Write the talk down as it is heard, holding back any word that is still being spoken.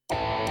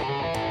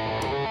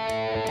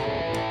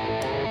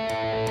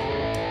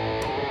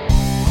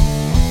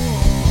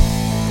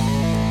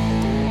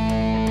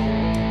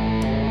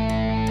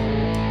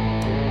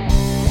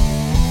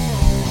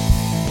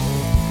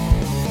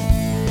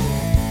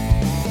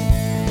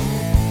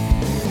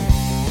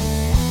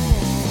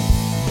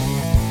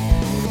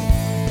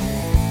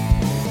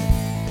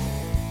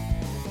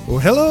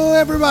Hello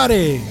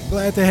everybody.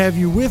 Glad to have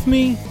you with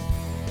me.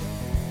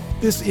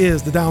 This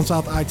is the Down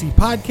South IT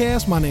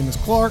Podcast. My name is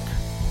Clark.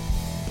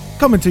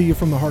 Coming to you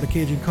from the heart of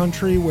Cajun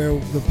country where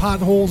the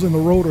potholes in the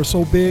road are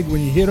so big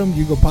when you hit them,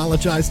 you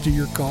apologize to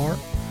your car.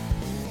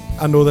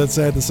 I know that's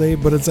sad to say,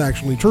 but it's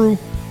actually true.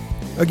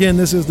 Again,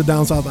 this is the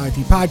Down South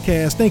IT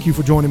Podcast. Thank you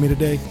for joining me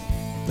today.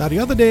 Now, the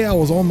other day I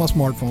was on my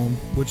smartphone,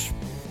 which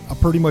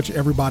pretty much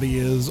everybody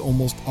is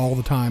almost all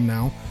the time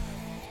now.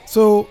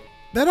 So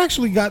that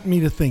actually got me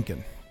to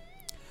thinking,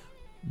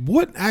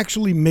 what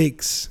actually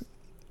makes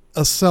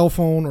a cell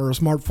phone or a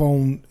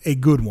smartphone a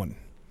good one?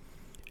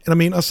 And I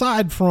mean,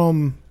 aside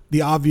from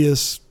the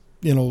obvious,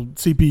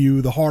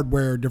 CPU, the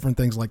hardware, different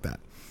things like that.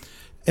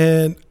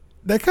 And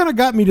that kind of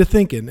got me to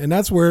thinking, and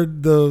that's where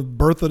the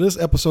birth of this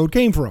episode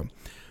came from.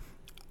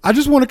 I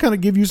just want to kind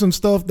of give you some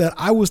stuff that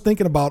I was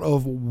thinking about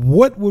of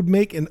what would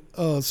make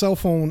a cell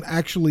phone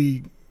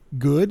actually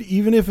good,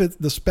 even if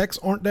the specs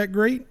aren't that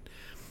great,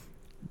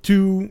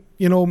 to,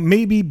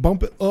 maybe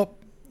bump it up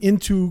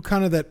into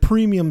kind of that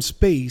premium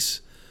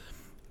space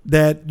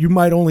that you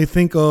might only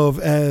think of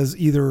as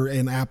either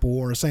an Apple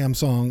or a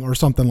Samsung or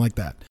something like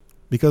that.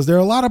 Because there are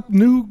a lot of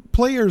new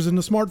players in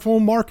the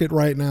smartphone market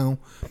right now,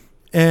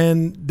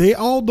 and they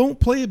all don't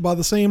play it by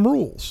the same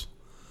rules.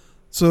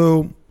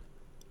 So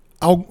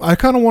I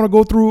kind of want to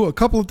go through a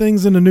couple of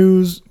things in the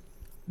news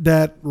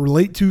that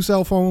relate to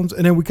cell phones,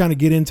 and then we kind of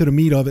get into the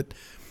meat of it.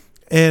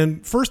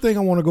 And first thing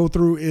I want to go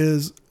through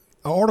is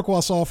an article I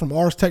saw from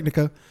Ars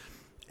Technica,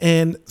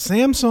 and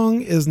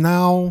Samsung is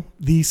now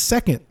the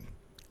second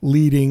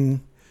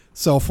leading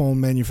cell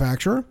phone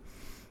manufacturer.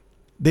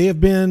 They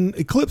have been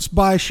eclipsed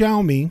by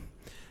Xiaomi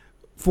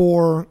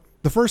for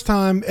the first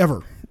time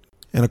ever.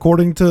 And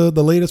according to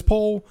the latest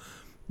poll,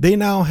 they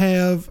now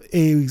have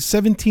a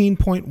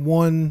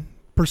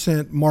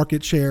 17.1%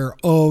 market share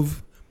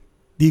of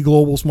the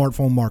global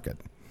smartphone market.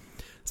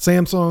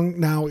 Samsung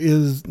now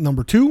is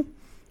number 2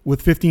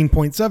 with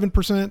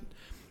 15.7%,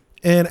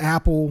 and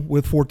Apple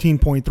with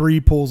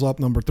 14.3 pulls up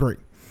number 3.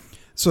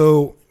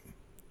 So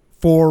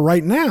for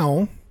right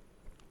now,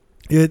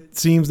 it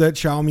seems that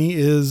Xiaomi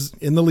is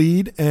in the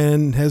lead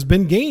and has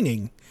been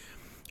gaining.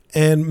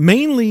 And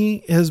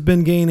mainly has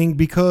been gaining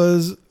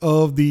because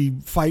of the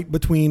fight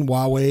between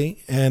Huawei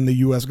and the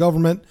U.S.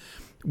 government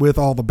with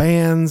all the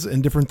bans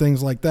and different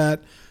things like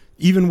that.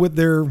 Even with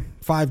their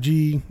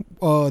 5G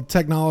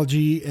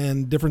technology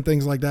and different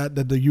things like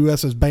that the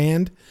U.S. has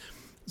banned.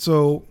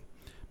 So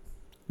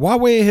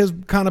Huawei has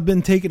kind of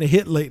been taking a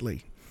hit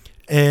lately.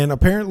 And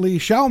apparently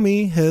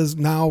Xiaomi has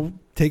now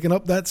taken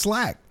up that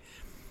slack.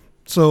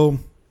 So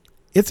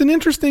it's an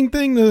interesting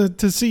thing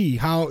to see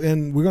how,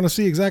 and we're going to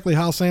see exactly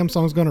how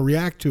Samsung's going to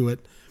react to it.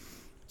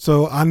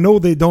 So I know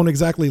they don't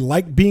exactly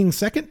like being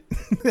second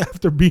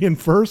after being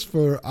first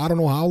for I don't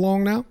know how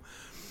long now.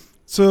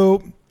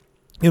 So,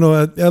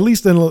 at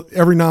least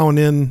every now and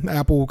then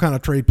Apple will kind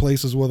of trade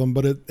places with them,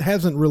 but it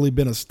hasn't really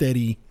been a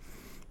steady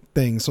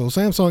thing. So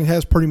Samsung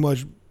has pretty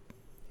much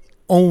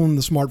owned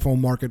the smartphone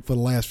market for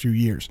the last few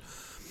years.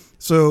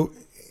 So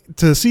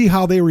to see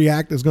how they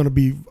react is going to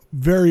be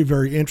very,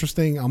 very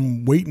interesting.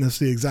 I'm waiting to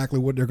see exactly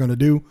what they're going to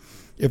do.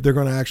 If they're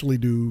going to actually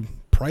do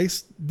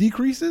price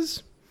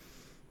decreases,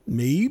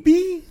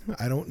 maybe,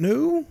 I don't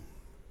know.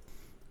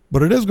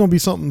 But it is going to be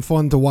something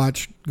fun to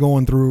watch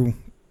going through,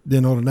 the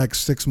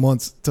next 6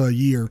 months to a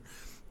year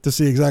to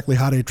see exactly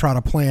how they try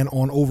to plan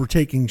on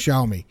overtaking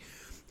Xiaomi.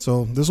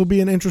 So this will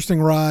be an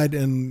interesting ride,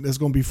 and it's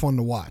going to be fun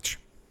to watch.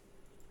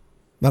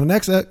 Now, the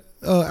next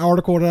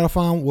article that I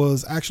found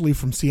was actually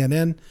from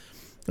CNN.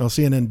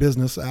 CNN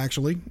Business,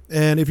 actually.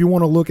 And if you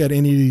want to look at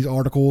any of these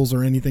articles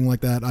or anything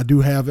like that, I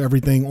do have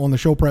everything on the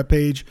show prep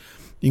page.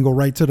 You can go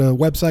right to the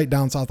website,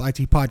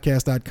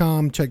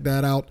 downsouthitpodcast.com. Check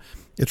that out.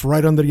 It's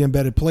right under the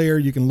embedded player.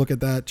 You can look at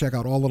that, check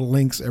out all of the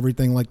links,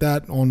 everything like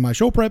that on my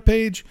show prep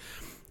page.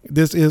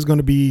 This is going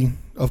to be,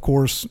 of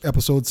course,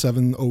 episode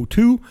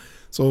 702.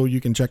 So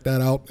you can check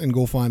that out and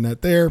go find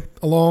that there,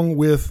 along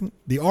with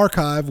the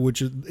archive,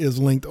 which is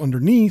linked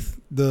underneath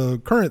the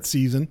current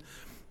season.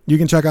 You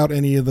can check out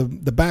any of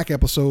the back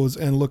episodes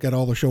and look at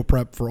all the show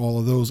prep for all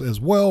of those as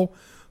well.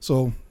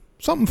 So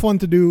something fun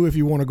to do if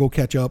you want to go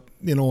catch up,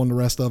 on the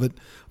rest of it,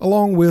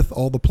 along with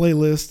all the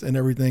playlists and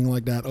everything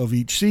like that of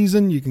each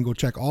season. You can go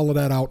check all of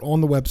that out on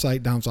the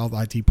website,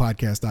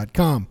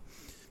 downsouthitpodcast.com.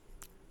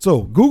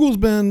 So Google's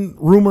been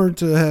rumored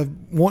to have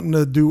wanting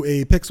to do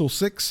a Pixel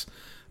 6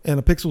 and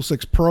a Pixel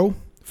 6 Pro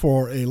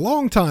for a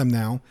long time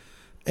now.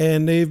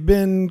 And they've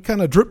been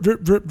kind of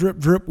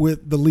drip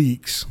with the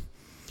leaks.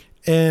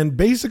 And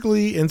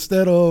basically,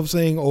 instead of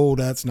saying, oh,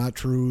 that's not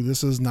true,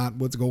 this is not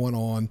what's going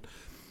on,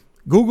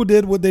 Google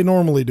did what they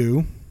normally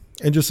do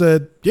and just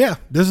said, yeah,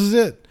 this is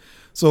it.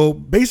 So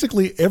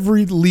basically,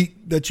 every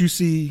leak that you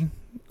see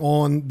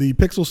on the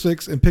Pixel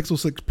 6 and Pixel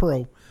 6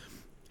 Pro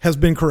has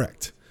been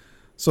correct.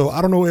 So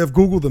I don't know if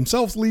Google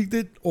themselves leaked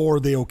it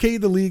or they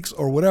okayed the leaks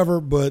or whatever,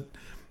 but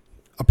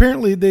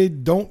apparently they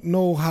don't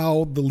know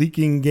how the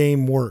leaking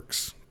game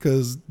works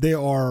because they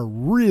are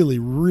really,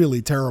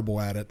 really terrible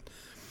at it.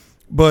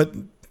 But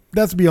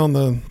that's beyond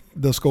the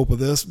the scope of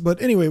this.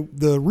 But anyway,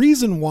 the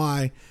reason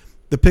why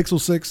the Pixel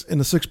 6 and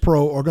the 6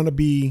 Pro are going to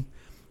be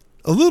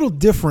a little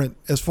different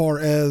as far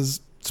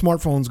as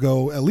smartphones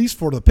go, at least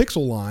for the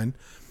Pixel line,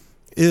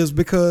 is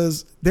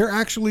because they're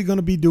actually going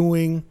to be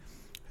doing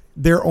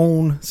their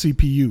own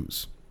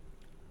CPUs.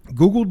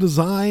 Google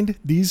designed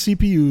these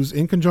CPUs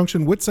in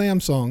conjunction with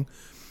Samsung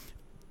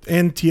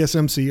and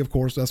TSMC, of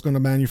course, that's going to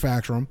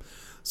manufacture them.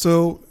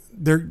 So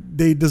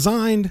they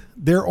designed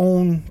their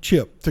own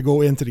chip to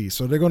go into these.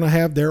 So they're going to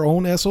have their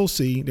own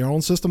SoC, their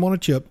own system on a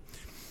chip,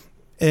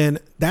 and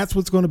that's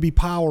what's going to be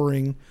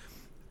powering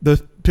the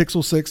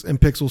Pixel 6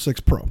 and Pixel 6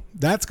 Pro.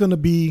 That's going to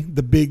be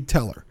the big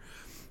teller.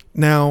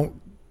 Now,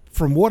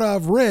 from what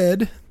I've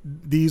read,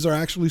 these are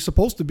actually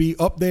supposed to be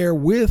up there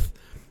with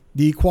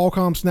the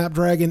Qualcomm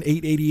Snapdragon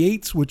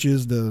 888s, which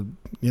is the,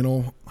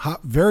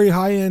 very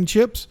high-end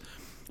chips.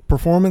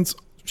 Performance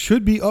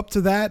should be up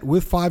to that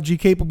with 5G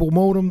capable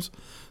modems.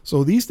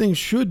 So these things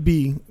should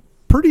be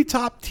pretty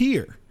top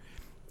tier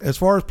as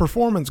far as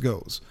performance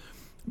goes.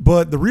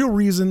 But the real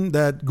reason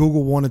that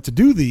Google wanted to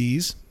do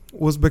these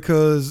was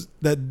because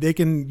that they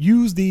can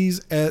use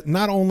these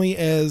not only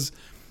as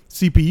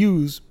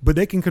CPUs, but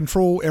they can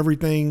control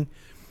everything,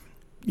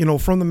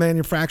 from the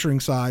manufacturing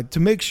side to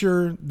make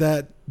sure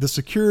that the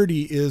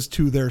security is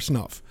to their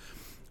snuff.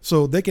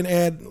 So they can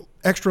add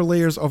extra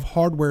layers of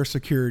hardware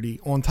security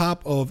on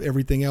top of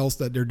everything else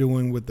that they're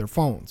doing with their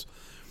phones,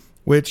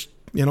 which,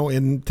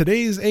 in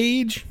today's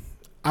age,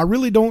 I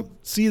really don't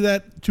see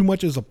that too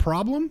much as a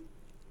problem.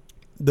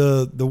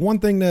 The one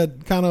thing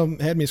that kind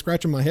of had me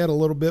scratching my head a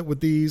little bit with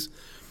these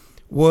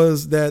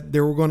was that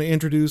they were going to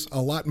introduce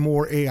a lot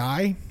more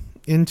AI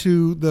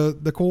into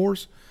the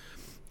cores.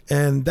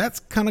 And that's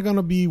kind of going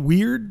to be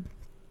weird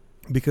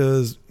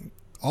because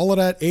all of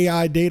that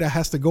AI data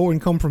has to go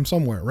and come from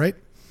somewhere, right?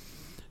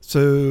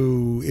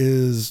 So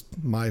is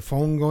my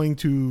phone going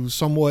to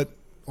somewhat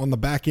on the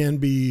back end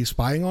be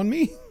spying on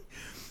me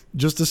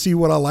just to see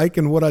what I like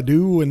and what I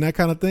do and that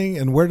kind of thing?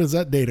 And where does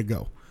that data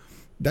go?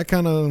 That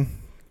kind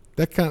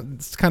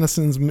of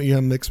sends me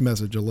a mixed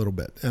message a little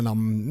bit. And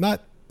I'm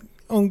not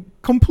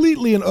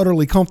completely and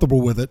utterly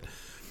comfortable with it,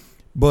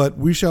 but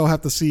we shall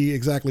have to see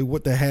exactly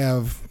what they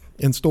have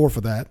in store for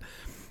that.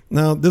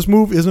 Now, this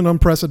move isn't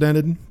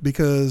unprecedented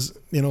because,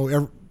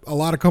 a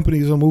lot of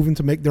companies are moving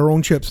to make their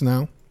own chips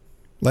now.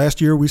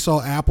 Last year, we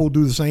saw Apple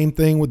do the same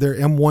thing with their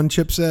M1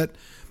 chipset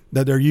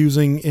that they're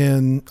using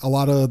in a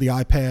lot of the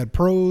iPad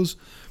Pros,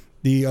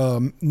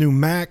 the new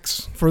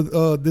Macs for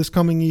this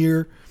coming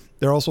year.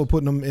 They're also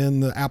putting them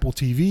in the Apple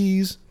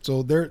TVs.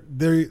 So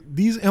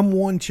these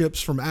M1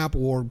 chips from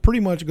Apple are pretty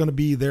much going to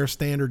be their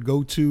standard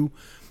go-to,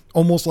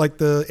 almost like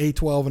the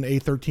A12 and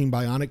A13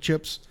 Bionic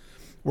chips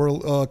were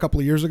a couple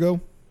of years ago.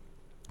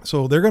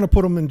 So they're going to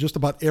put them in just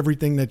about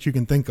everything that you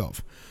can think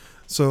of.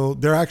 So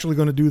they're actually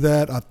going to do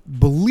that. I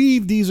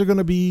believe these are going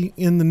to be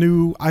in the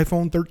new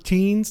iPhone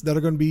 13s that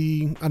are going to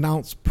be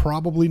announced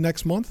probably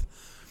next month.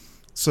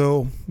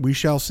 So we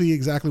shall see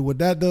exactly what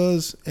that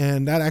does.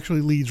 And that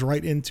actually leads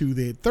right into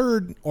the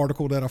third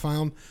article that I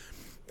found.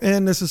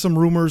 And this is some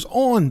rumors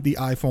on the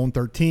iPhone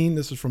 13.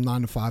 This is from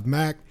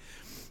 9to5Mac.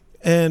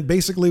 And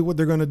basically what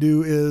they're going to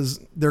do is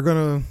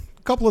a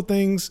couple of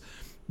things.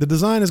 The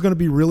design is going to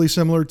be really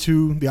similar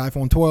to the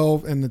iPhone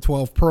 12 and the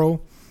 12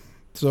 Pro.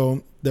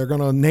 So they're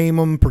going to name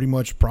them pretty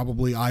much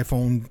probably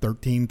iPhone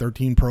 13,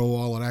 13 Pro,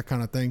 all of that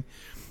kind of thing.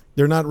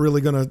 They're not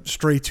really going to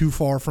stray too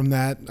far from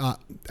that.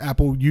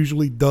 Apple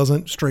usually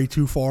doesn't stray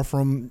too far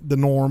from the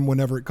norm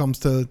whenever it comes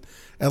to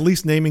at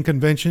least naming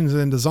conventions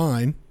and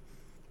design.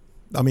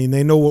 I mean,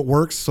 they know what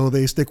works, so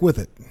they stick with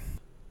it.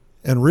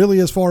 And really,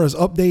 as far as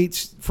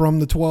updates from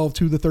the 12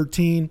 to the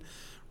 13,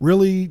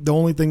 really the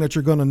only thing that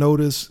you're going to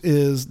notice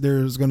is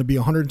there's going to be a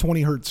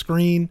 120 hertz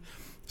screen,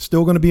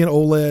 still going to be an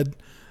OLED.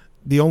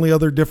 The only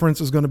other difference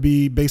is going to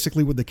be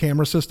basically with the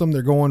camera system.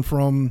 They're going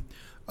from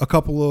a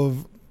couple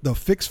of the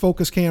fixed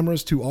focus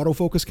cameras to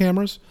autofocus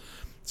cameras.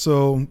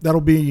 So that'll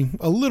be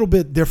a little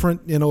bit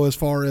different, as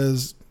far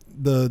as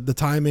the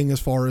timing, as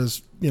far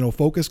as,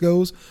 focus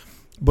goes.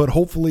 But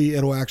hopefully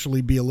it'll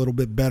actually be a little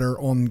bit better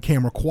on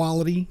camera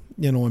quality,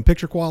 and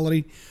picture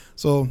quality.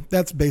 So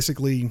that's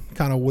basically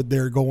kind of what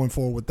they're going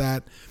for with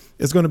that.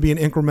 It's going to be an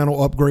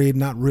incremental upgrade,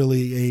 not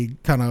really a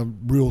kind of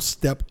real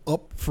step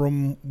up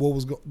from what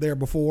was there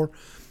before.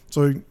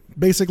 So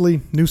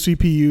basically new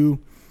CPU,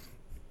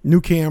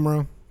 new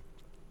camera,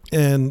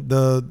 and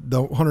the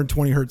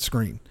 120 hertz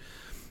screen.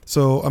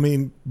 So, I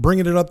mean,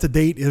 bringing it up to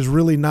date is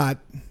really not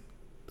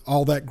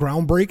all that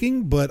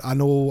groundbreaking, but I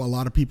know a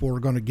lot of people are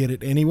going to get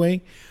it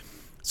anyway.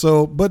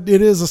 So, but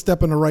it is a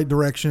step in the right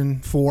direction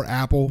for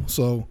Apple.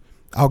 So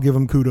I'll give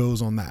them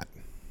kudos on that.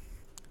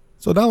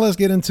 So now let's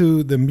get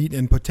into the meat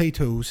and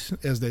potatoes,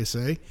 as they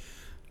say.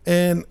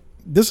 And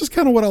this is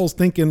kind of what I was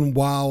thinking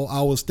while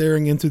I was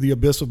staring into the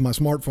abyss of my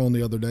smartphone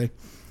the other day,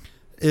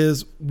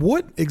 is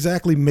what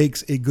exactly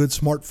makes a good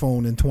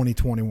smartphone in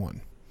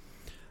 2021?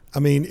 I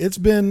mean, it's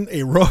been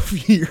a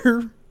rough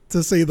year,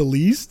 to say the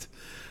least.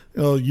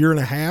 A year and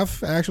a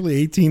half, actually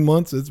 18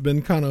 months. It's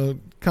been kind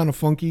of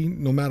funky,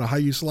 no matter how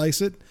you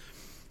slice it.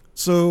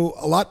 So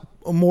a lot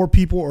more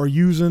people are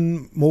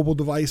using mobile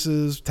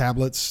devices,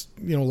 tablets,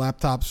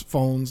 laptops,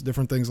 phones,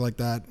 different things like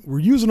that. We're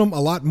using them a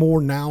lot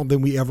more now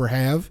than we ever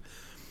have.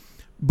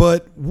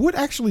 But what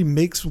actually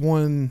makes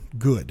one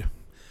good?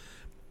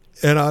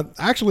 And I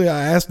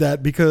asked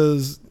that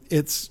because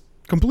it's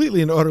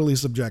completely and utterly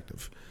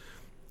subjective.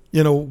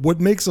 What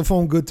makes a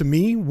phone good to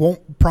me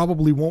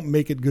probably won't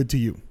make it good to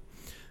you.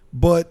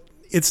 But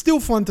it's still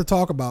fun to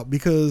talk about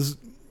because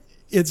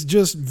it's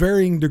just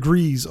varying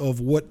degrees of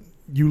what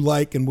you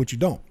like and what you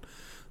don't.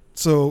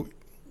 So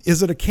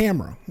is it a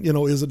camera?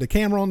 Is it the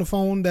camera on the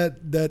phone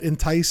that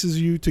entices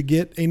you to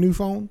get a new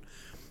phone?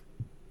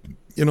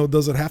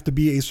 Does it have to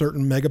be a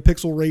certain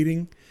megapixel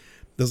rating?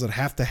 Does it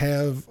have to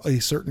have a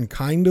certain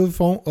kind of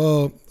phone,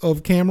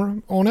 of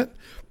camera on it?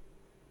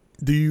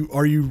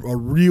 Are you a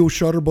real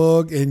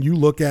shutterbug and you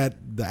look at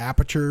the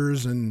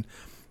apertures and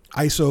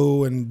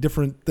ISO and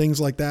different things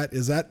like that?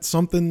 Is that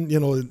something,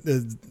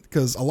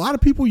 because a lot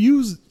of people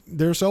use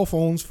their cell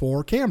phones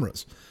for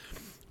cameras.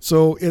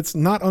 So it's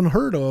not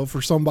unheard of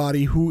for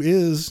somebody who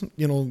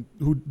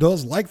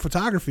does like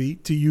photography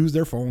to use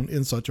their phone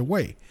in such a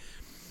way.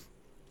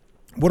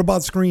 What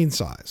about screen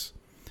size?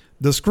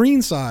 Does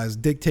screen size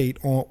dictate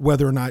on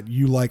whether or not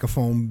you like a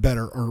phone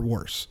better or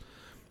worse?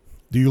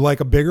 Do you like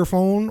a bigger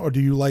phone, or do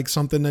you like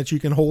something that you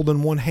can hold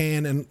in one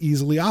hand and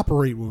easily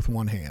operate with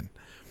one hand?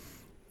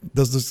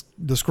 Does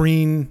the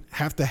screen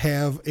have to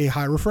have a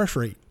high refresh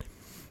rate?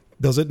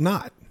 Does it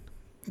not?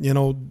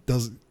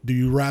 Do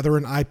you rather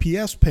an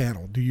IPS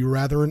panel? Do you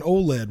rather an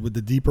OLED with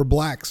the deeper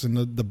blacks and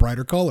the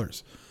brighter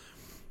colors?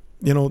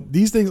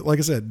 These things, like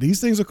I said,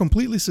 these things are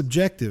completely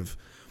subjective,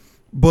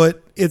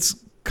 but it's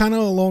kind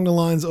of along the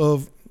lines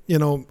of,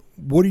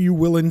 what are you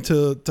willing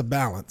to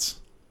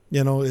balance?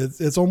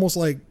 It's almost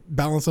like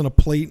balancing a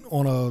plate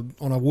on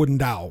a wooden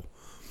dowel.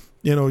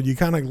 You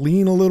kind of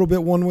lean a little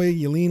bit one way,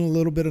 you lean a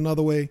little bit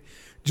another way,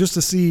 just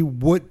to see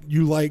what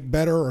you like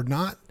better or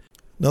not.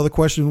 Another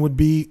question would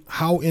be,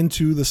 how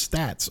into the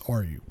stats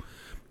are you?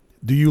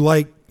 Do you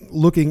like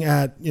looking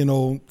at,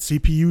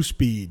 CPU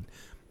speed,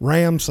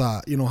 RAM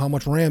size, how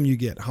much RAM you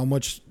get, how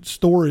much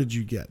storage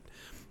you get?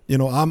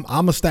 I'm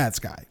a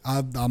stats guy.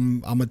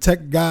 I'm a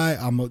tech guy.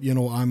 I'm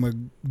a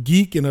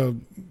geek and a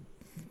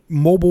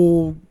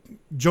mobile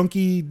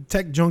junkie,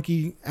 tech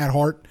junkie at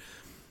heart.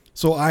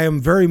 So I am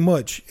very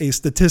much a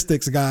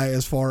statistics guy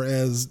as far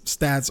as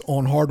stats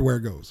on hardware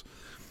goes.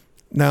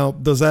 Now,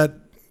 does that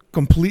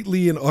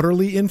completely and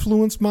utterly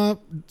influence my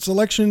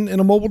selection in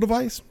a mobile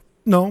device?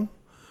 No.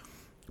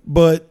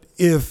 But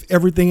if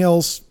everything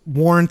else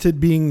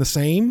warranted being the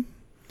same,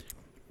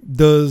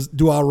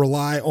 do I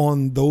rely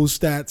on those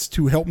stats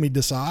to help me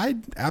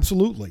decide?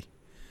 Absolutely.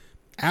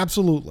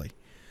 Absolutely.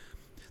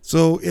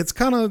 So it's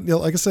kind of,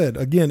 like I said,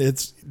 again,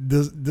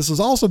 this is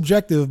all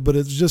subjective, but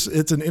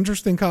it's an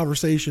interesting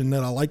conversation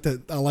that I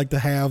like to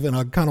have, and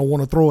I kind of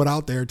want to throw it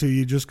out there to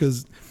you just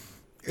because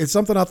it's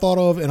something I thought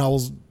of, and I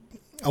was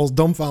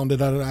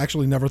dumbfounded. I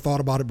actually never thought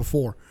about it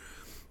before.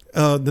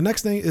 The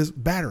next thing is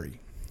battery.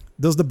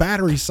 Does the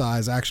battery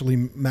size actually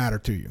matter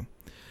to you?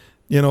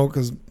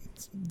 Because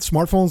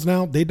smartphones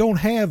now, they don't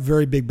have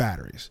very big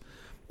batteries,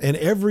 and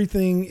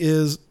everything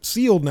is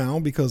sealed now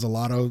because a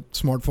lot of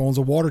smartphones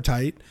are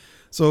watertight.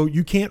 So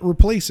you can't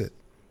replace it.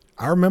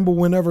 I remember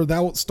whenever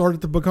that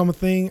started to become a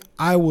thing,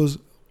 I was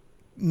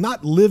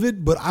not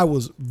livid, but I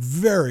was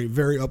very,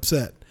 very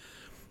upset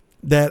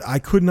that I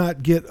could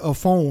not get a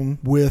phone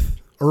with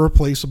a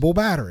replaceable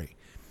battery,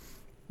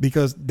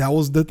 because that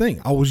was the thing.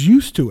 I was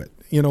used to it.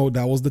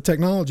 That was the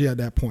technology at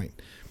that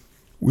point.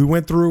 We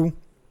went through,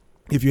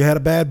 if you had a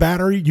bad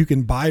battery, you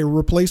can buy a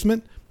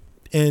replacement,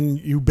 and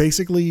you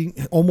basically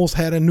almost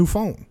had a new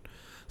phone,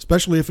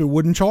 especially if it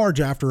wouldn't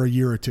charge after a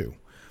year or two.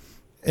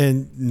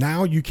 And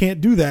now you can't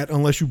do that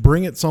unless you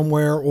bring it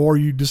somewhere, or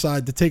you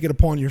decide to take it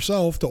upon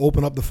yourself to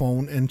open up the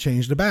phone and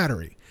change the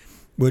battery,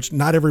 which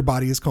not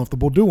everybody is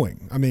comfortable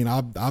doing. I mean,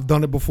 I've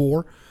done it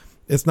before.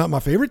 It's not my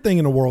favorite thing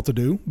in the world to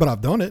do, but I've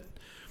done it,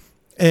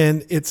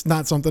 and it's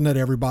not something that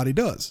everybody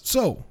does.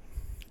 So,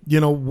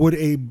 would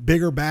a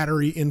bigger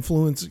battery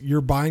influence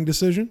your buying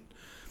decision?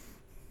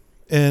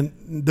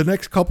 And the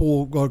next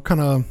couple are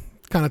kind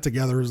of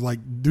together is like,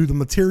 do the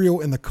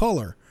material and the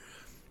color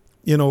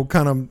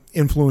kind of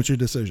influence your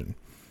decision?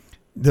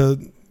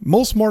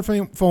 Most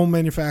smartphone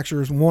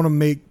manufacturers want to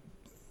make,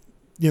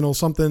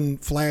 something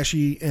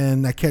flashy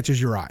and that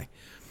catches your eye.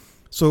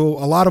 So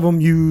a lot of them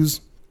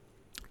use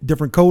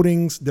different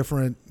coatings,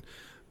 different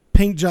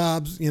paint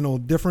jobs,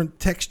 different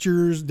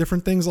textures,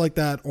 different things like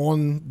that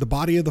on the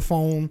body of the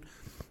phone,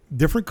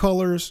 different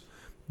colors,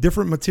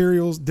 different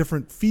materials,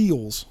 different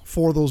feels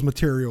for those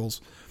materials.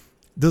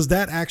 Does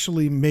that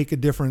actually make a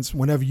difference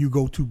whenever you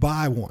go to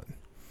buy one?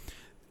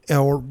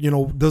 Or,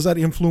 does that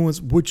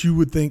influence what you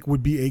would think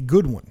would be a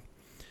good one?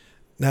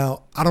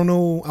 Now, I don't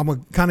know. I'm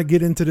going to kind of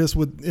get into this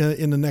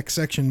in the next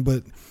section,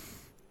 but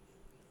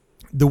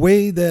the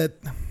way that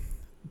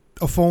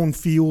a phone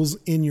feels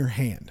in your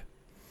hand,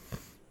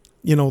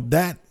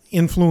 that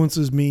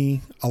influences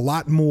me a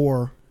lot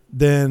more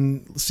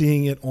than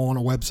seeing it on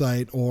a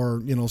website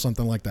or,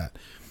 something like that.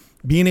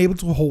 being able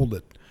to hold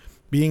it,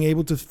 being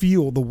able to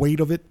feel the weight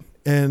of it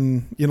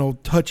and,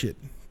 touch it,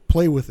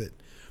 play with it,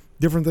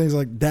 different things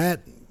like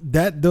that.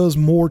 That does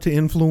more to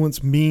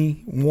influence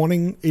me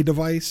wanting a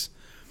device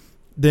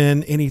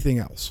than anything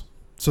else.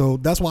 So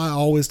that's why I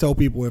always tell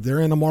people, if they're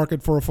in the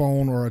market for a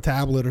phone or a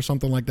tablet or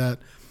something like that,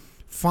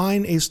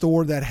 find a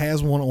store that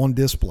has one on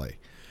display.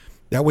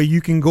 That way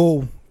you can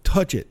go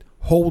touch it,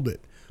 hold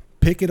it,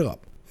 pick it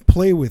up,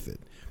 play with it,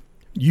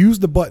 use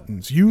the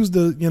buttons, use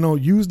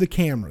the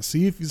camera,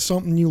 see if it's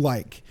something you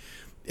like.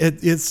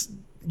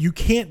 You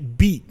can't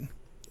beat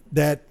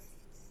that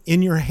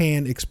in your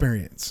hand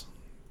experience.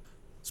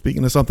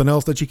 Speaking of something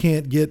else that you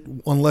can't get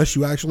unless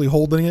you actually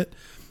holding it,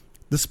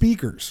 the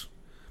speakers.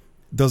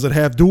 Does it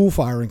have dual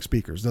firing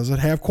speakers? Does it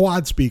have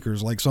quad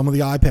speakers like some of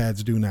the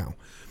iPads do now?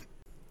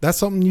 That's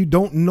something you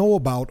don't know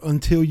about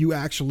until you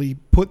actually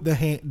put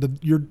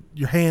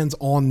your hands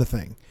on the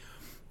thing.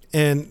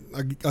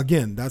 And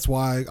again, that's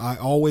why I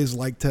always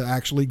like to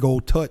actually go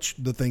touch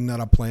the thing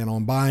that I plan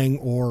on buying,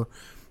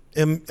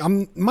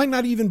 I might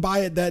not even buy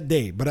it that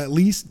day, but at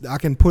least I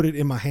can put it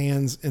in my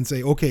hands and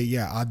say, okay,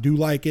 yeah, I do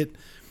like it,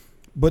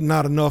 but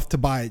not enough to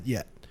buy it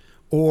yet.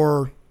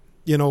 Or,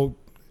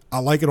 I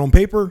like it on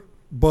paper,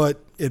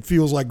 but it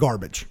feels like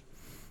garbage.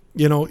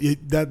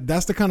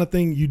 That's the kind of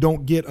thing you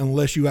don't get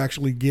unless you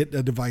actually get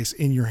a device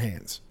in your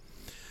hands.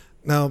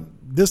 Now,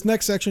 this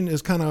next section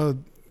is kind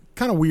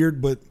of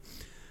weird, but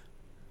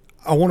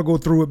I want to go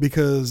through it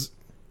because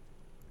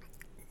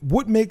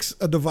what makes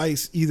a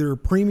device either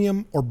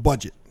premium or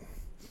budget?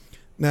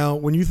 Now,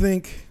 when you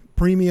think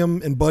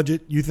premium and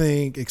budget, you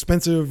think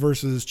expensive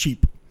versus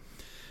cheap.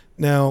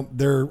 Now,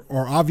 there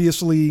are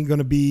obviously going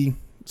to be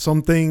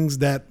some things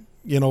that,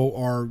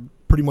 are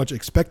pretty much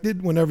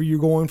expected whenever you're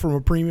going from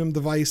a premium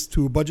device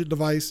to a budget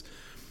device.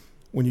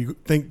 When you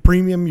think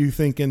premium, you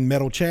think in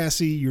metal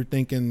chassis, you're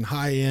thinking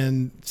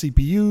high-end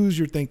CPUs,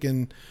 you're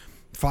thinking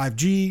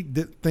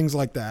 5G, things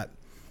like that.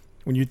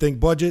 When you think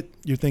budget,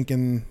 you're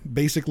thinking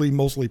basically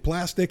mostly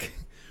plastic,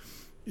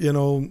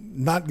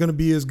 not going to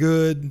be as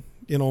good,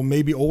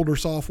 maybe older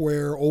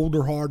software,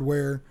 older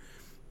hardware,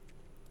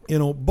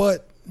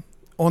 but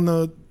on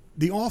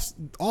the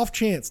off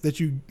chance that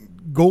you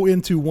go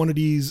into one of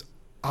these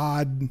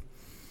odd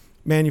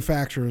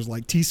manufacturers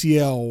like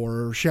TCL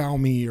or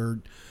Xiaomi or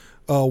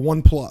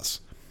OnePlus,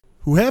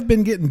 who have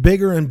been getting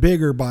bigger and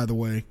bigger, by the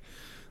way.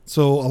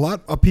 So a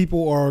lot of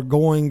people are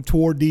going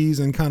toward these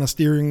and kind of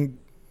steering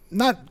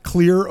not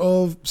clear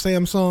of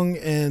Samsung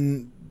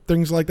and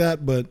things like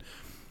that, but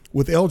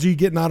with LG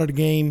getting out of the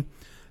game,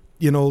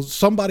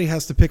 somebody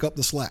has to pick up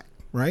the slack,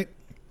 right?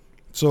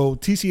 So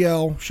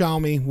TCL,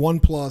 Xiaomi,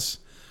 OnePlus,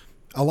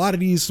 a lot of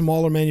these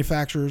smaller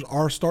manufacturers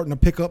are starting to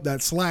pick up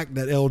that slack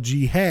that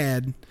LG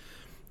had,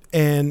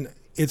 and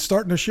it's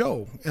starting to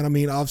show. And I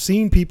mean, I've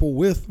seen people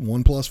with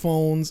OnePlus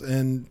phones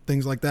and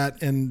things like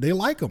that, and they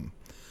like them.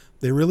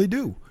 They really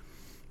do.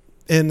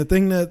 And the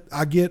thing that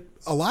I get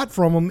a lot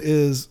from them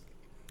is,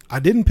 I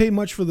didn't pay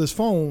much for this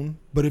phone,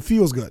 but it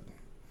feels good.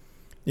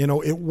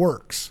 It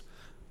works.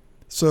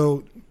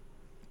 So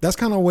that's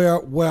kind of where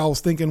I was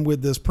thinking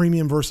with this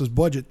premium versus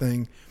budget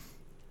thing.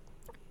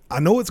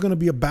 I know it's going to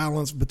be a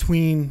balance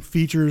between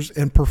features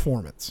and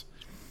performance,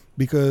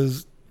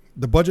 because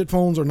the budget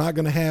phones are not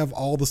going to have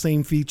all the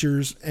same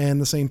features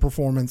and the same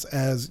performance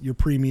as your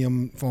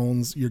premium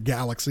phones, your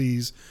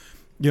Galaxies,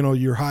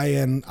 your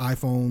high-end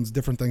iPhones,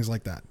 different things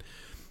like that.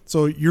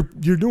 So you're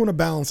doing a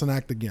balancing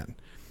act again.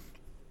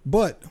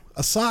 But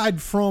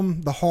aside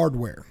from the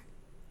hardware,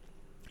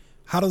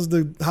 how does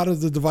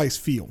the device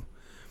feel?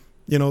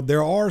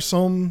 There are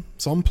some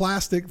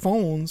plastic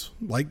phones,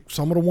 like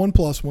some of the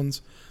OnePlus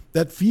ones,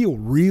 that feel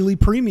really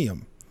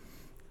premium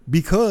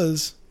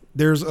because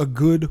there's a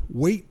good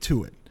weight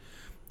to it.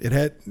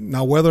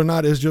 Now, whether or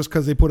not it's just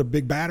because they put a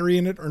big battery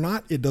in it or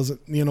not, it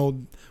doesn't,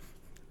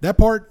 that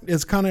part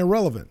is kind of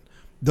irrelevant.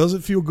 Does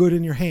it feel good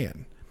in your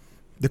hand?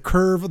 The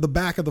curve of the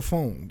back of the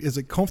phone, is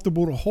it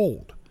comfortable to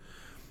hold?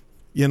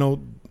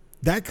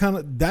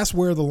 That's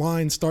where the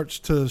line starts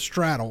to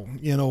straddle,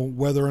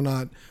 whether or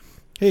not,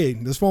 hey,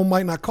 this phone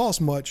might not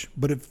cost much,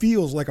 but it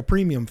feels like a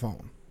premium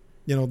phone.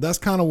 That's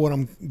kind of what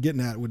I'm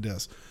getting at with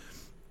this.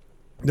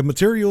 The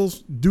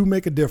materials do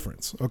make a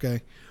difference.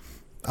 Okay.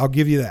 I'll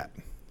give you that.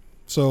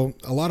 So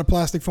a lot of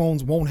plastic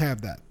phones won't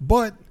have that,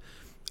 but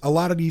a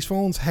lot of these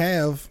phones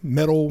have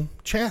metal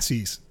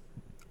chassis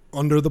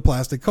under the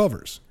plastic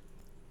covers,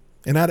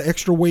 and that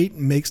extra weight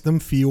makes them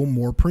feel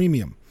more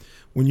premium.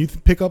 When you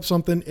pick up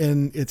something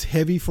and it's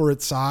heavy for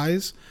its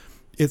size,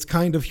 it's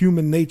kind of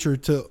human nature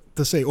to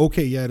say,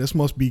 okay, yeah, this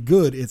must be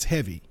good. It's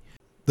heavy.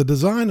 The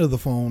design of the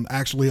phone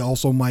actually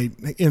also might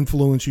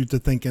influence you to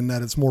thinking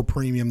that it's more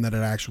premium than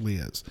it actually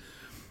is.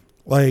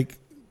 Like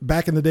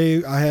back in the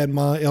day, I had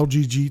my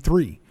LG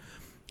G3.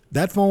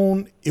 That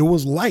phone, it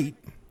was light,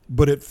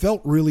 but it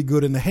felt really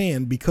good in the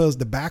hand because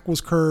the back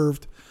was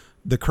curved.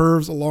 The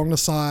curves along the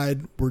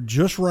side were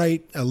just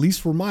right, at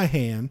least for my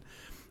hand,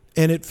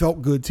 and it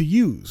felt good to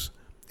use.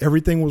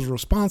 Everything was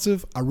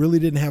responsive. I really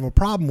didn't have a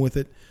problem with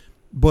it,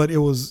 but it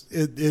was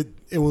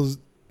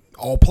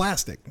all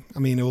plastic. I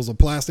mean, it was a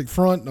plastic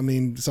front. I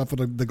mean, except for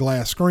the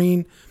glass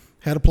screen,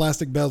 had a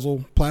plastic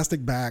bezel,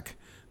 plastic back,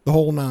 the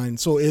whole nine.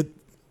 So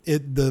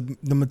the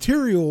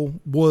material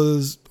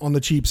was on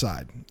the cheap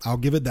side. I'll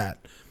give it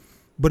that,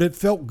 but it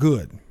felt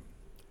good,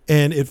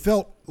 and it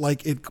felt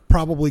like it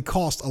probably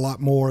cost a lot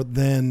more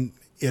than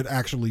it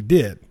actually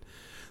did.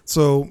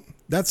 So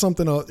that's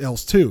something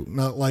else too.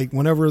 Not like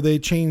whenever they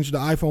changed the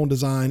iPhone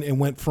design and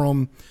went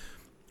from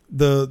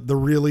the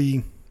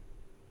really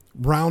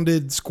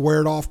rounded,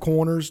 squared off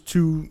corners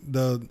to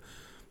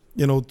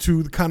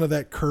to kind of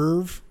that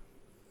curve,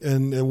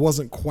 and it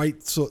wasn't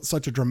quite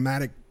such a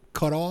dramatic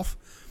cutoff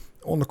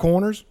on the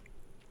corners.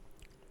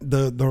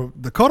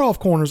 The cutoff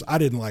corners I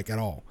didn't like at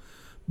all,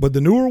 but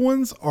the newer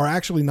ones are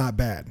actually not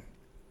bad.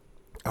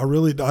 I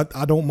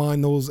don't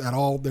mind those at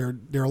all.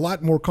 They're a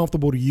lot more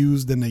comfortable to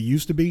use than they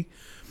used to be.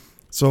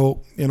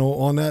 So,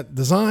 on that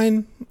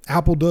design,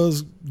 Apple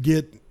does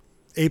get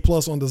A+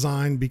 on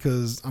design,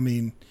 because, I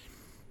mean,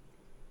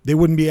 they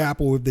wouldn't be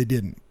Apple if they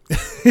didn't.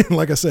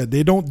 Like I said,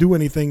 they don't do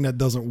anything that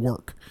doesn't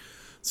work.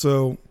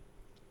 So,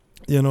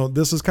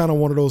 this is kind of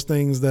one of those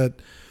things that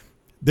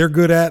they're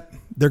good at.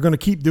 They're going to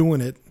keep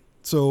doing it.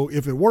 So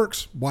if it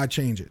works, why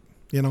change it?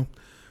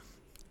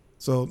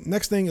 So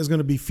next thing is going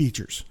to be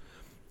features.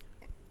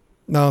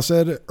 Now, I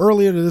said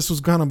earlier that this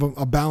was kind of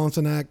a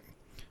balancing act.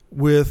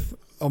 With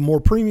a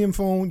more premium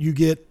phone, you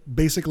get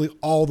basically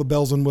all the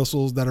bells and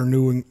whistles that are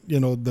new and,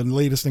 the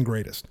latest and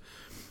greatest.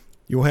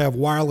 You'll have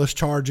wireless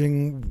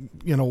charging,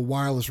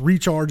 wireless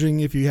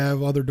recharging if you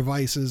have other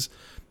devices,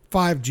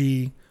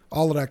 5G,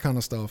 all of that kind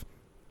of stuff.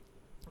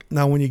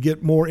 Now, when you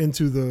get more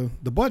into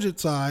the budget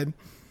side,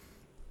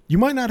 you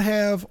might not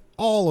have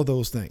all of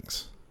those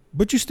things,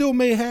 but you still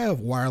may have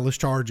wireless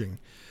charging.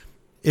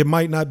 It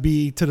might not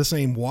be to the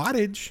same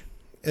wattage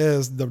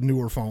as the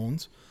newer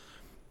phones,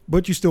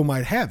 but you still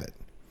might have it.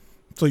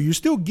 So you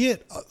still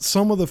get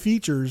some of the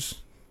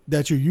features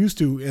that you're used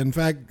to. In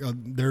fact,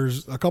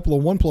 there's a couple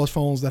of OnePlus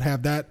phones that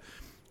have that,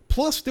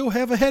 plus still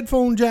have a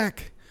headphone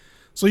jack.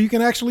 So you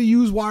can actually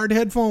use wired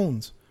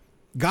headphones.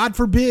 God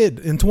forbid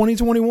in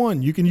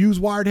 2021, you can use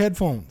wired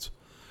headphones,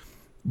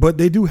 but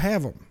they do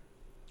have them.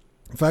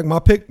 In fact, my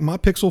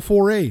Pixel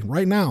 4a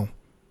right now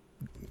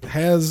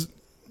has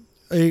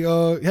a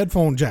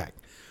headphone jack.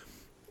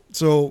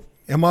 So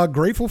am I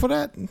grateful for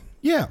that?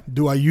 Yeah.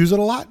 Do I use it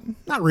a lot?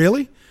 Not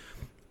really.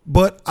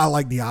 But I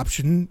like the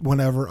option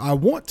whenever I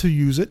want to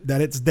use it, that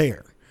it's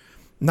there.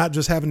 Not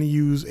just having to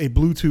use a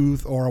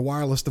Bluetooth or a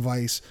wireless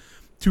device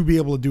to be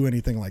able to do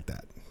anything like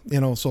that.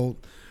 So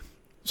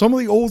some of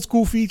the old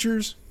school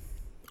features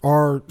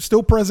are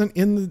still present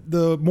in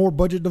the more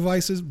budget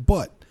devices,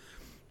 but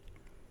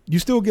you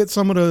still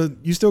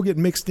get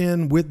mixed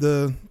in with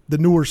the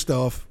newer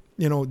stuff.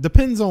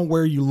 Depends on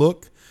where you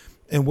look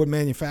and what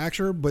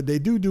manufacturer, but they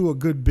do a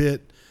good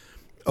bit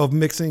of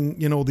mixing,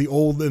 the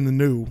old and the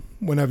new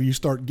whenever you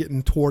start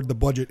getting toward the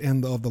budget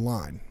end of the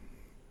line.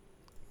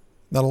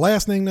 Now, the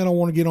last thing that I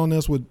want to get on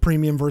this with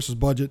premium versus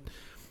budget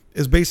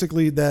is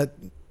basically that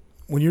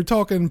when you're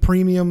talking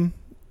premium,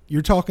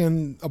 you're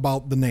talking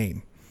about the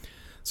name.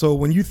 So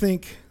when you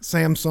think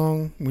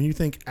Samsung, when you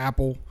think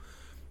Apple,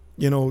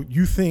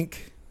 you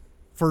think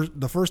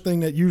the first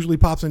thing that usually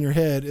pops in your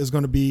head is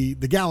going to be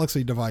the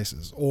Galaxy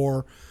devices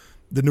or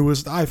the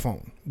newest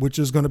iPhone, which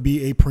is going to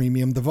be a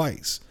premium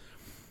device.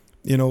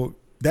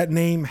 That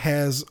name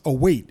has a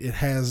weight. It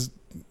has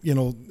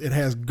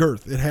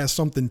girth. It has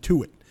something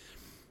to it.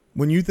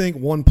 When you think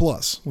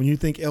OnePlus, when you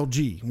think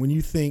LG, when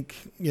you think,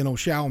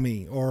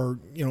 Xiaomi or,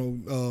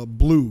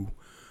 Blue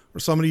or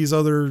some of these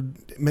other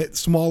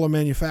smaller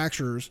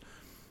manufacturers,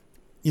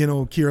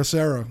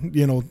 Kyocera,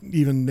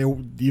 even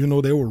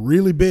though they were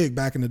really big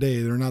back in the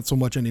day, they're not so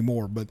much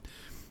anymore. But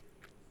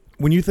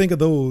when you think of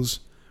those,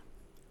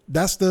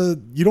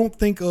 you don't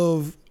think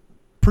of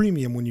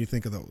premium when you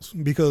think of those,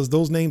 because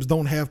those names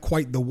don't have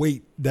quite the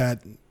weight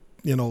that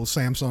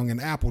Samsung and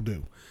Apple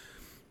do.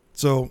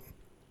 So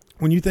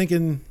when you're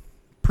thinking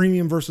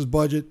premium versus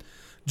budget,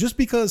 just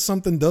because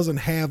something doesn't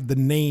have the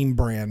name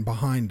brand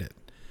behind it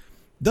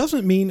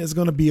doesn't mean it's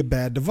going to be a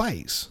bad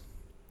device.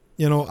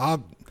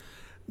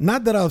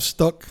 Not that I've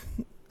stuck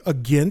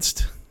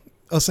against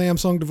a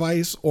Samsung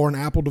device or an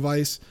Apple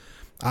device.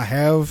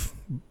 I've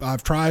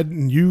tried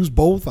and used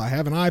both. I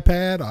have an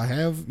iPad. I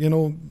have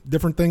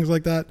different things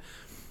like that.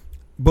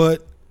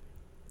 But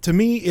to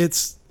me,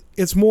 it's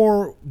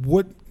more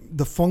what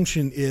the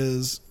function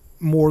is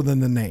more than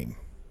the name.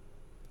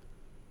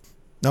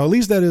 Now, at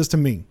least that is to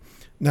me.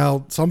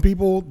 Now, some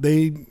people,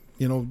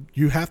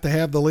 you have to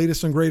have the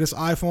latest and greatest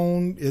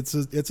iPhone. It's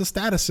a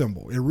status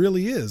symbol. It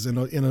really is in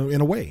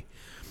a way.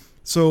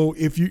 So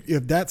if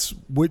that's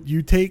what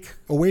you take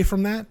away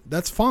from that,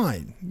 that's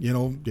fine.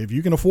 If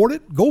you can afford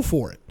it, go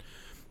for it.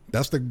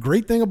 That's the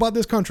great thing about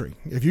this country.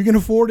 If you can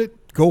afford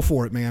it, go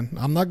for it, man.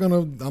 I'm not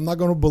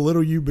gonna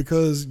belittle you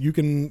because you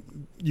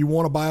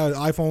want to buy an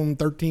iPhone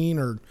 13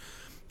 or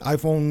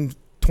iPhone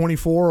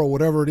 24 or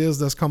whatever it is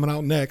that's coming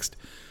out next.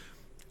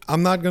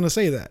 I'm not gonna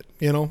say that.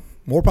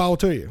 More power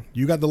to you.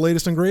 You got the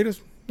latest and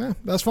greatest.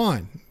 That's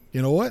fine.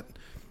 You know what?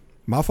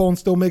 My phone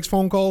still makes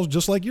phone calls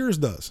just like yours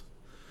does.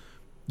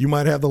 You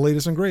might have the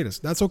latest and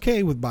greatest. That's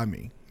okay by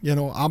me. I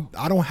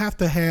don't have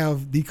to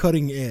have the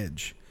cutting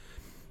edge,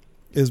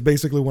 is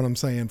basically what I'm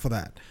saying for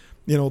that.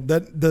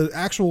 That the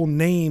actual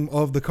name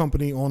of the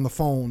company on the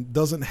phone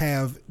doesn't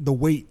have the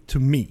weight to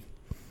me.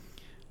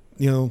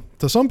 To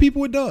some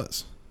people it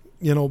does,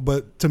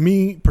 but to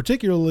me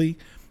particularly,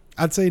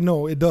 I'd say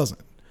no, it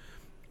doesn't,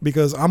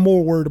 because I'm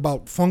more worried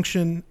about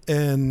function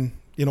and,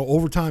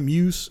 overtime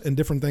use and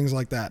different things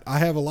like that. I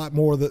have a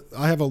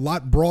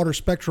lot broader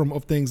spectrum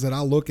of things that I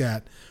look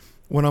at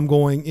when I'm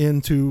going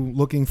into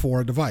looking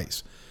for a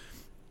device.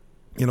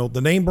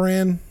 The name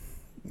brand,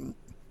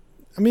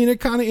 it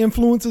kind of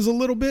influences a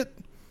little bit,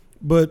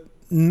 but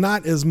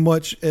not as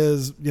much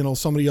as,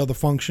 some of the other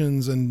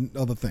functions and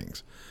other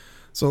things.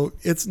 So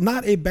it's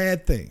not a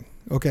bad thing.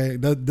 Okay.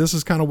 This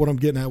is kind of what I'm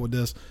getting at with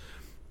this.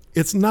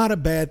 It's not a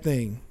bad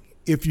thing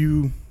if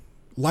you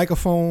like a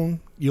phone,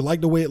 you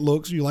like the way it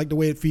looks, you like the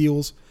way it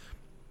feels,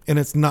 and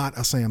it's not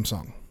a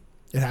Samsung.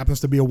 It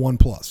happens to be a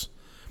OnePlus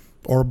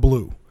or a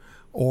Blue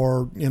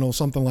or,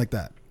 something like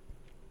that.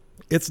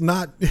 It's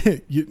not,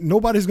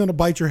 nobody's going to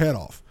bite your head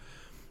off.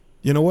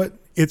 You know what?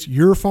 It's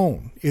your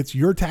phone. It's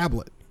your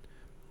tablet.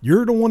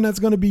 You're the one that's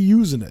going to be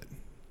using it.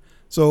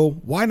 So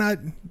why not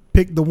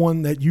pick the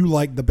one that you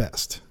like the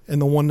best and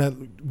the one that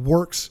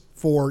works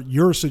for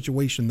your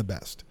situation the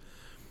best?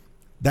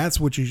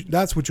 That's what you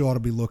ought to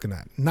be looking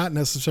at, not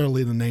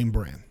necessarily the name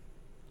brand.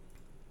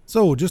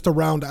 So just to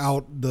round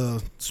out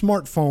the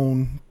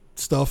smartphone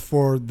stuff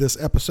for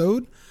this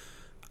episode,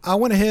 I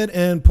went ahead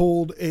and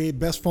pulled a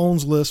best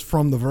phones list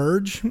from The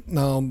Verge.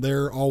 Now,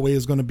 they're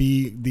always going to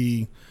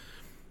be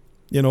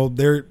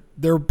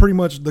they're pretty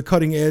much the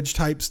cutting edge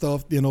type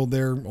stuff. They're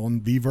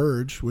on The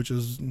Verge, which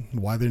is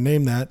why they're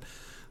named that.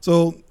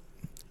 So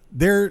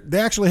they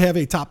actually have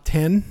a top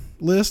 10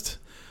 list,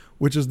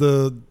 which is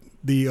the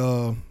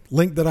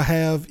link that I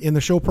have in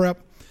the show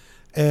prep.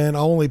 And I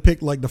only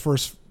picked like the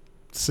first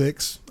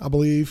 6, I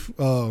believe.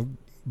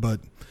 But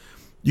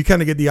you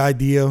kind of get the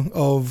idea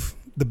of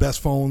the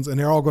best phones, and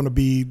they're all going to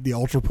be the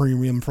ultra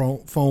premium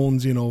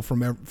phones,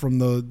 from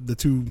the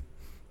two,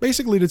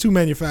 basically the two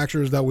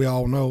manufacturers that we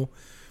all know.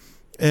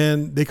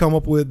 And they come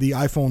up with the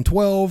iPhone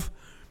 12,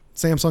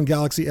 Samsung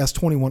Galaxy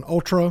S21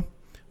 Ultra,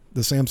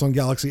 the Samsung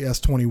Galaxy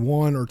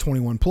S21 or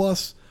 21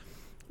 Plus,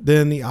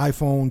 then the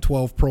iPhone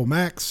 12 Pro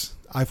Max,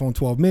 iPhone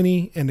 12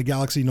 Mini, and the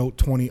Galaxy Note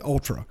 20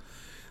 Ultra.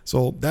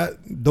 So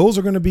those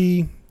are going to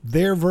be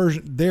their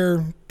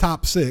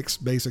top 6,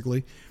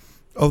 basically,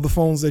 of the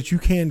phones that you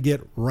can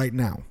get right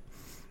now.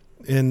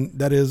 And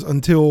that is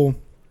until,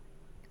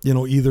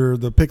 either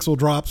the Pixel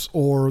drops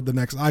or the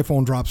next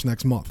iPhone drops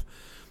next month.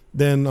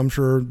 Then I'm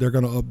sure they're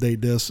going to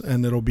update this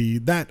and it'll be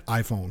that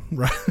iPhone,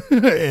 right?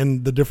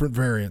 And the different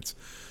variants.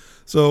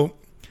 So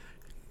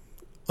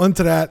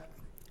onto that,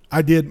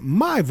 I did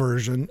my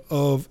version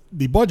of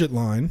the budget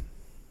line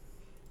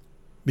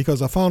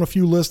because I found a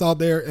few lists out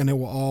there and they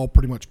were all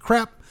pretty much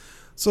crap.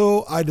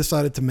 So I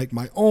decided to make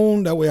my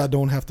own. That way I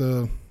don't have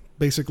to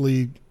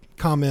basically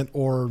comment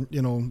or,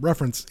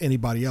 reference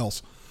anybody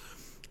else.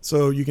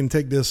 So you can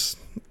take this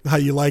how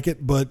you like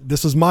it, but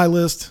this is my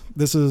list.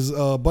 This is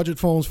budget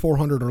phones,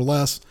 $400 or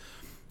less.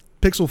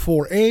 Pixel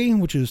 4a,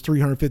 which is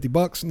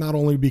 $350, not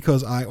only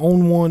because I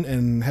own one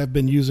and have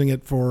been using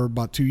it for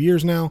about 2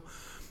 years now,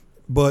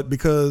 but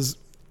because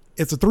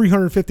it's a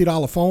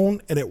 $350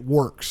 phone and it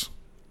works.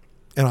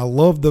 And I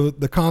love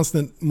the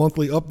constant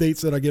monthly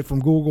updates that I get from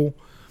Google.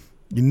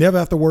 You never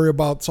have to worry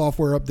about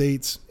software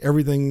updates.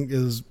 Everything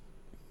is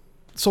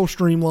so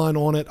streamlined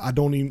on it. I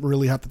don't even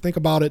really have to think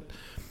about it.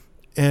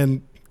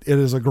 And it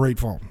is a great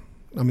phone.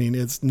 I mean,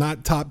 it's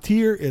not top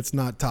tier. It's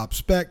not top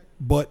spec,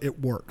 but it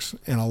works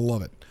and I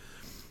love it.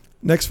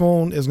 Next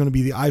phone is going to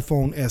be the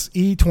iPhone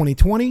SE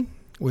 2020,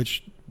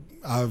 which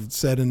I've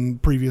said in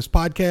previous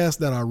podcasts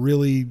that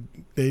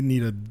they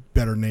need a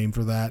better name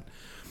for that.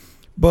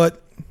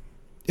 But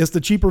it's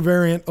the cheaper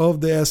variant of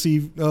the SE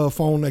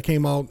phone that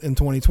came out in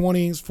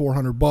 2020. It's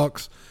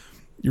 $400.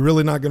 You're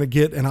really not going to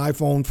get an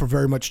iPhone for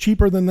very much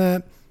cheaper than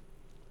that.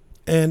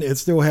 And it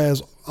still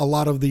has a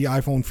lot of the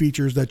iPhone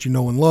features that you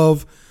know and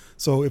love.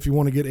 So if you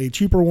want to get a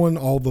cheaper one,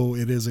 although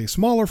it is a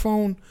smaller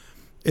phone,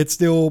 it's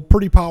still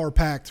pretty power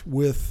packed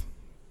with,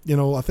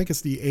 I think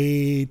it's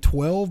the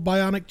A12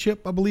 Bionic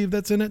chip, I believe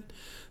that's in it.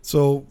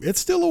 So it's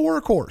still a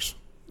workhorse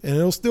and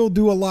it'll still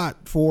do a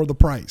lot for the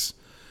price.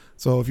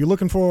 So if you're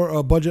looking for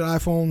a budget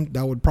iPhone,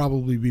 that would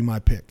probably be my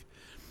pick.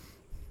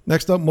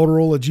 Next up,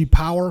 Motorola G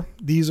Power.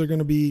 These are going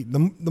to be, the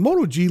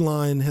Moto G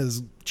line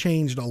has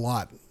changed a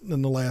lot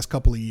in the last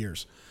couple of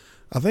years.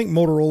 I think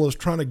Motorola is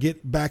trying to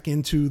get back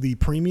into the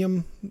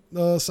premium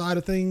side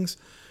of things.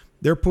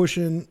 They're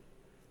pushing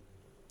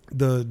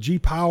the G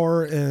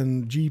Power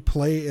and G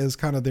Play as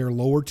kind of their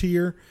lower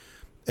tier.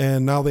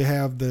 And now they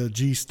have the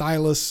G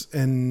Stylus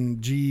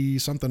and G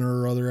something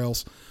or other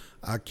else.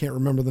 I can't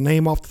remember the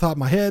name off the top of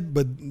my head,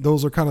 but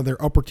those are kind of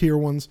their upper tier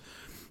ones.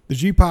 The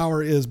G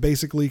Power is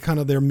basically kind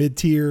of their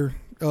mid-tier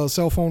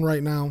cell phone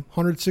right now,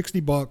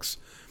 $160.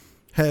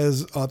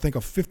 has, I think,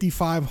 a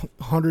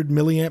 5,500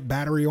 milliamp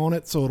battery on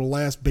it. So it'll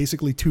last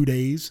basically 2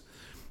 days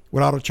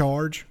without a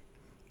charge.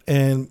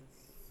 And,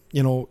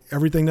 you know,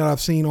 everything that I've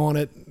seen on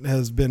it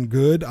has been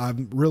good. I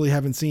really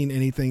haven't seen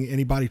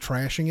anybody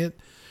trashing it.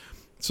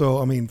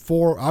 So, I mean, I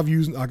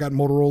got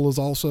Motorola's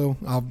also.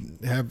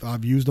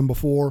 I've used them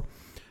before.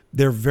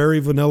 They're very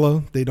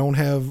vanilla. They don't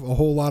have a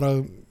whole lot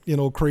of, you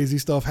know, crazy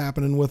stuff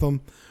happening with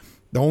them.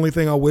 The only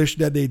thing I wish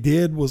that they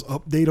did was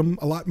update them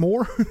a lot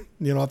more.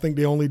 You know, I think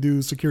they only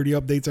do security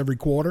updates every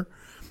quarter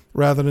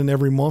rather than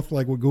every month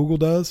like what Google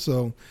does.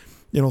 So,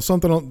 you know,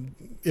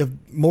 if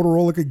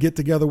Motorola could get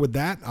together with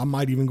that, I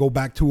might even go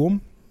back to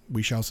them.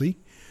 We shall see.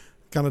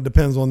 Kind of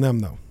depends on them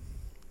though.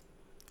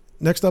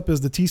 Next up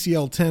is the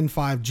TCL 10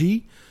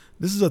 5G.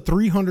 This is a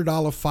 $300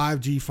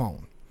 5G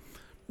phone.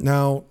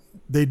 Now,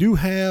 they do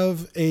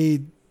have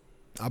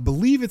I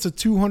believe it's a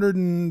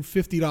 $250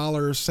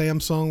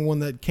 Samsung one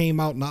that came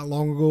out not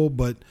long ago,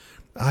 but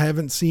I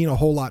haven't seen a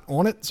whole lot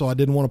on it, so I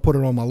didn't want to put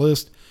it on my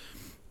list.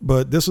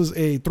 But this is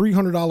a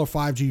 $300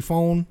 5G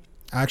phone.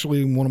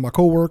 Actually, one of my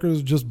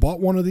coworkers just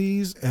bought one of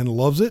these and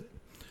loves it.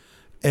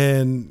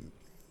 And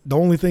the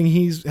only thing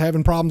he's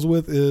having problems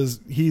with is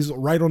he's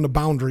right on the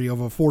boundary of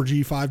a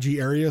 4G,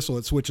 5G area, so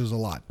it switches a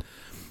lot.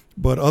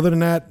 But other than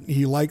that,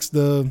 he likes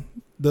the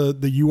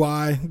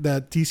UI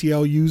that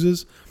TCL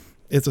uses.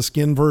 It's a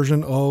skin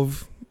version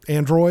of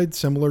Android,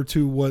 similar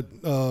to what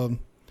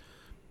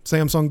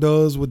Samsung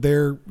does with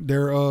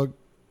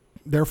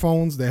their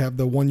phones. They have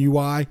the One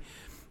UI.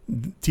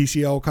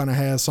 TCL kind of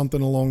has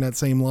something along that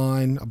same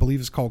line. I believe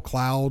it's called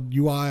Cloud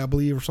UI, I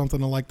believe, or something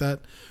like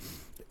that.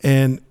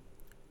 And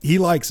he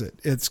likes it.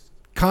 It's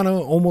kind of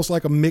almost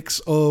like a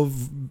mix of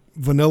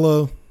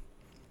vanilla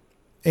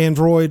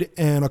Android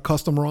and a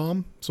custom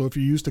ROM. So if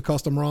you're used to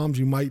custom ROMs,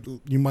 you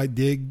might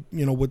dig,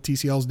 you know, what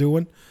TCL's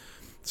doing.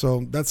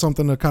 So that's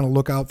something to kind of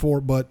look out for.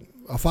 But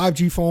a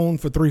 5G phone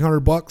for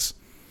 $300,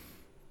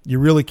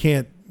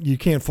 you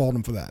can't fault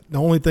them for that. The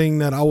only thing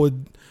that I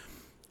would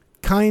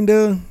kind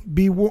of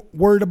be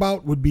worried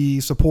about would be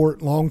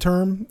support long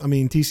term. I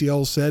mean,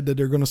 TCL said that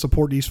they're going to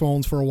support these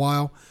phones for a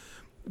while,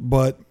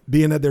 but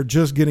being that they're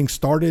just getting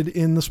started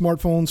in the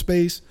smartphone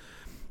space,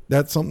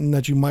 that's something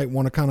that you might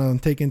want to kind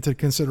of take into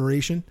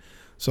consideration.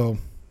 So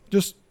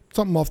just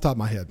something off the top of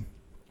my head.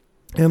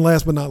 And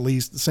last but not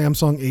least, the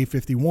Samsung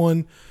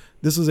A51.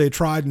 This is a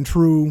tried and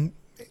true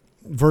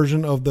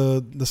version of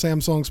the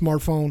Samsung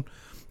smartphone,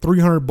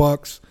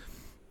 $300.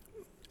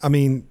 I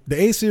mean, the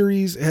A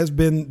series has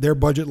been their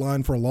budget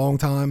line for a long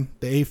time.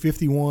 The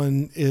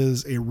A51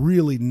 is a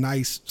really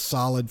nice,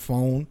 solid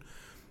phone.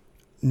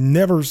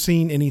 Never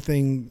seen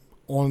anything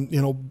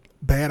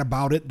bad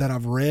about it that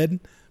I've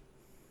read.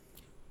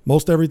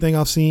 Most everything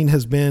I've seen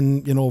has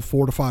been,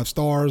 4 to 5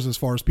 stars as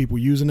far as people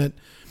using it.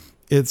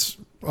 It's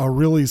a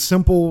really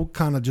simple,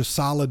 kind of just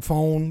solid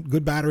phone,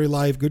 good battery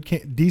life,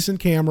 decent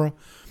camera.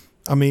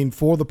 I mean,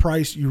 for the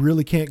price, you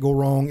really can't go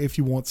wrong if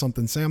you want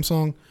something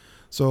Samsung.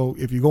 So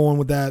if you're going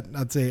with that,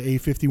 I'd say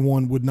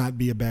A51 would not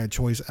be a bad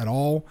choice at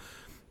all.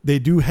 They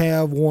do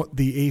have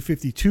the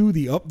A52,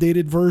 the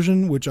updated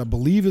version, which I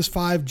believe is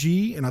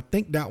 5G, and I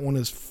think that one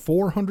is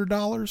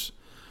 $400.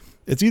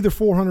 It's either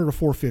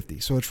 $400 or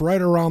 $450. So it's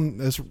right around,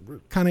 it's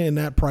kind of in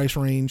that price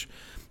range.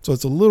 So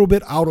it's a little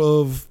bit out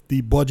of the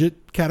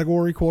budget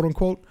category, quote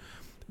unquote.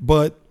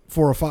 But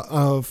for a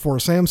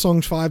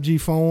Samsung's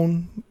 5G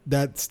phone,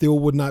 that still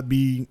would not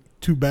be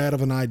too bad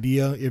of an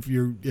idea if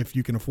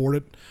you can afford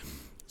it.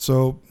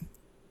 So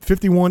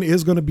 51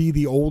 is going to be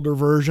the older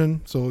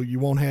version, so you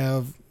won't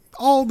have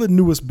all the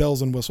newest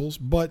bells and whistles,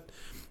 but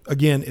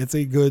again, it's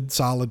a good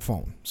solid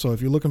phone. So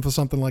if you're looking for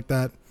something like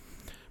that,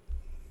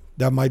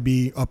 that might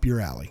be up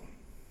your alley.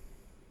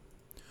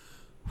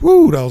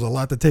 Whew, that was a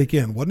lot to take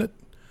in, wasn't it?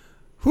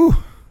 Whew.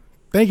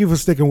 Thank you for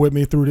sticking with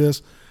me through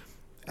this.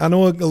 I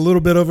know a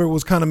little bit of it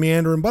was kind of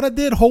meandering, but I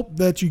did hope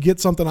that you get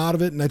something out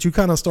of it and that you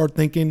kind of start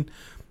thinking,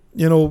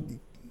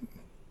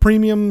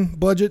 premium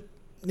budget,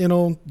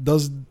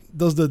 does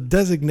the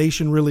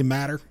designation really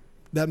matter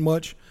that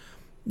much?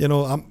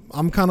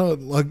 I'm kind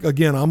of like,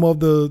 again, I'm of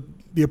the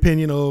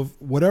opinion of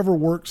whatever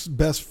works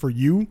best for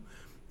you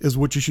is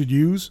what you should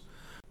use.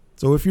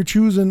 So if you're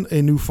choosing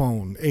a new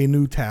phone, a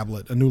new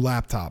tablet, a new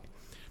laptop,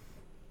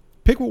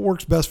 pick what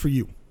works best for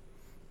you.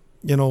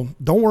 Don't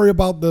worry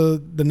about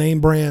the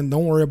name brand.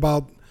 Don't worry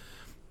about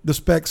the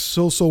specs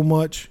so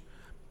much,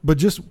 but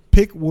just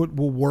pick what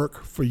will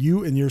work for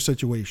you in your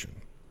situation.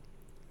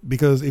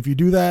 Because if you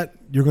do that,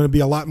 you're going to be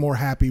a lot more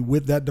happy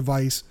with that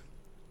device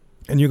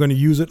and you're going to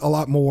use it a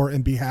lot more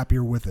and be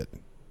happier with it.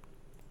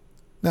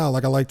 Now,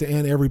 like I like to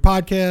end every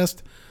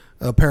podcast,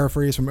 a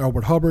paraphrase from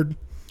Elbert Hubbard,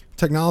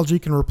 technology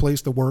can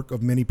replace the work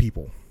of many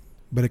people,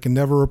 but it can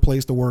never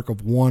replace the work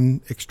of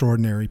one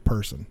extraordinary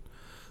person.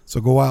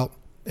 So go out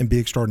and be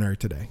extraordinary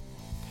today.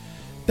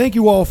 Thank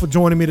you all for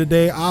joining me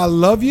today. I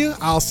love you.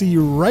 I'll see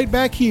you right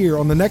back here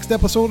on the next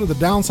episode of the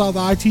Down South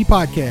IT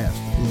Podcast.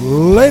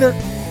 Later.